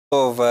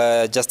of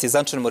Justice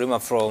Anthony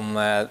Murima from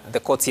the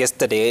courts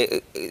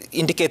yesterday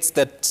indicates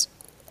that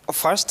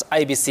first,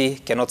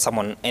 IEBC cannot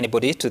summon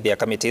anybody to their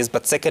committees,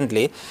 but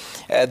secondly,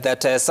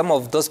 that some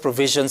of those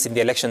provisions in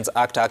the Elections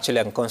Act are actually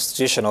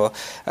unconstitutional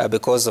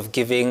because of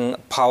giving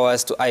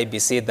powers to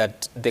IEBC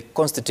that the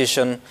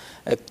Constitution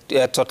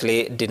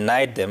totally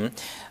denied them,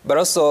 but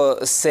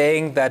also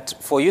saying that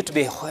for you to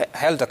be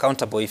held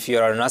accountable, if you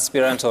are an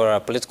aspirant or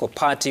a political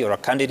party or a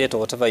candidate or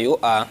whatever you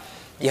are,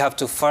 you have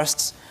to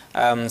first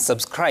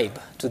subscribe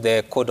to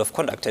the code of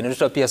conduct. And it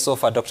appears so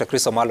far, Dr.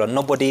 Chris Wamalwa,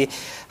 nobody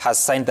has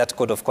signed that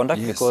code of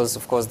conduct because,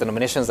 of course, the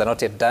nominations are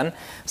not yet done.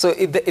 So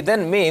it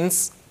then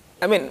means,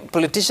 I mean,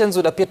 politicians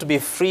would appear to be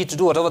free to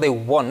do whatever they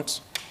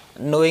want,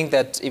 knowing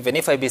that even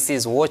if IEBC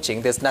is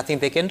watching, there's nothing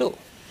they can do.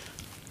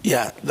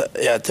 Yeah,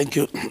 thank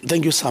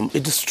you, Sam.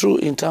 It is true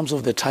in terms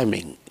of the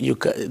timing.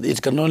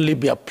 It can only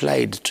be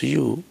applied to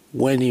you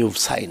when you've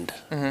signed.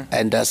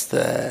 And as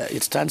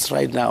it stands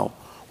right now,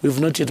 we've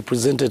not yet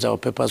presented our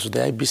papers to the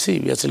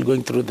IEBC. We are still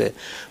going through the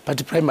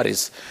party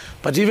primaries.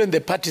 But even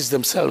the parties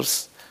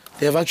themselves,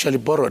 they have actually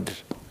borrowed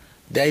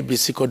the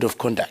IEBC code of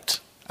conduct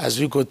as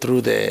we go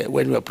through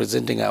when we are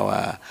presenting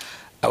our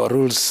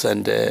rules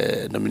and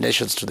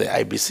nominations to the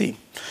IEBC.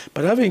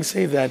 But having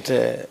said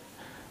that,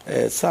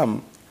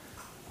 Sam,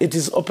 it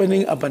is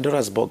opening a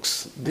Pandora's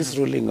box, this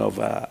ruling of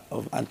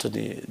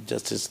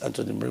Justice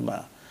Anthony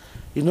Murima.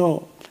 You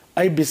know,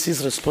 IEBC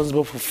is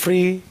responsible for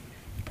free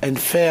and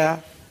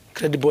fair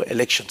credible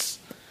elections.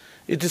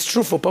 It is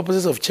true for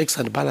purposes of checks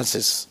and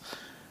balances.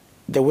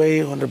 The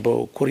way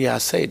Honorable Kuria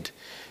said,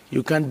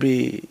 you can't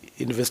be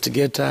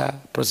investigator,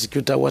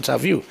 prosecutor, what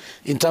have you,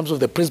 in terms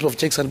of the principle of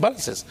checks and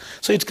balances.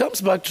 So it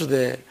comes back to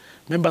the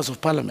members of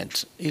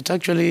parliament. It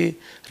actually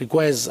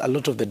requires a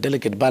lot of the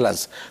delicate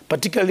balance,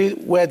 particularly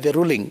where the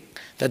ruling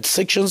that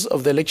sections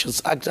of the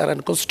Elections Act are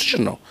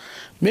unconstitutional.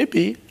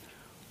 Maybe,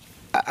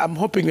 I'm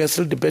hoping we are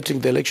still debating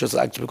the Elections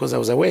Act because I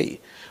was away.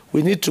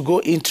 We need to go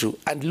into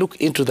and look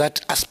into that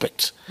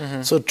aspect.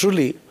 So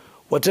truly,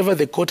 whatever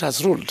the court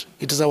has ruled,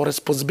 it is our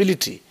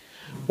responsibility.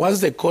 Once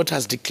the court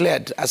has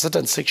declared a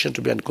certain section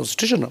to be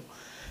unconstitutional,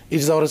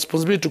 it is our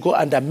responsibility to go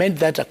and amend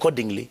that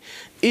accordingly.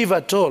 If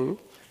at all,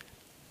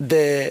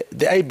 the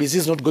IEBC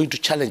is not going to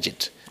challenge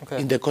it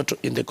in the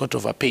court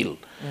of appeal.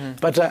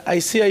 But I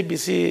see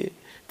IEBC,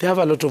 they have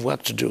a lot of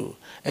work to do.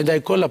 And I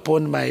call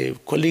upon my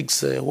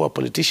colleagues who are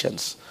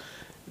politicians,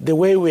 the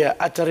way we are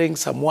uttering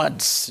some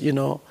words, you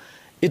know,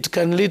 it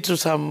can lead to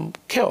some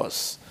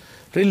chaos.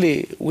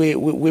 Really,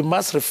 we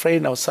must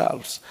refrain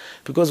ourselves.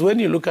 Because when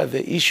you look at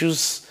the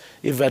issues,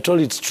 if at all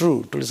it's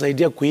true,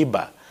 tulisaidia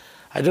kuiba.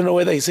 I don't know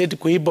whether he said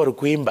kuiba or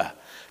kuimba.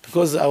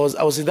 Because I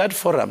was in that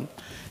forum,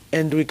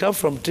 and we come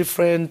from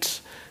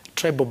different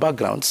tribal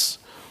backgrounds,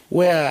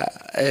 where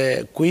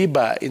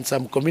kuiba in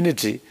some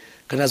community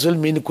can as well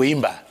mean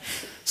kuimba.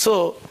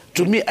 So,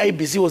 to me,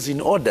 IEBC was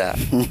in order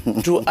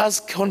to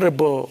ask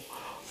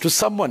to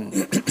someone,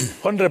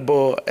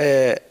 Honorable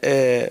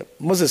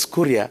Moses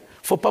Kuria,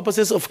 for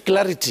purposes of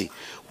clarity.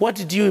 What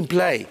did you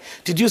imply?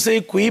 Did you say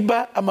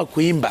kuiba ama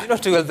kuimba?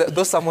 Well,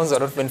 those summons are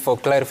not meant for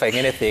clarifying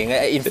anything.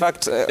 In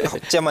fact,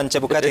 Chairman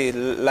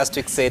Chebukati last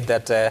week said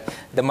that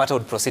the matter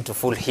would proceed to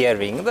full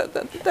hearing.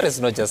 That is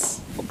not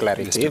just for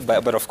clarity,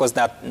 but of course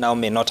that now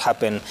may not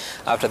happen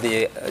after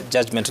the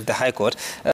judgment of the High Court.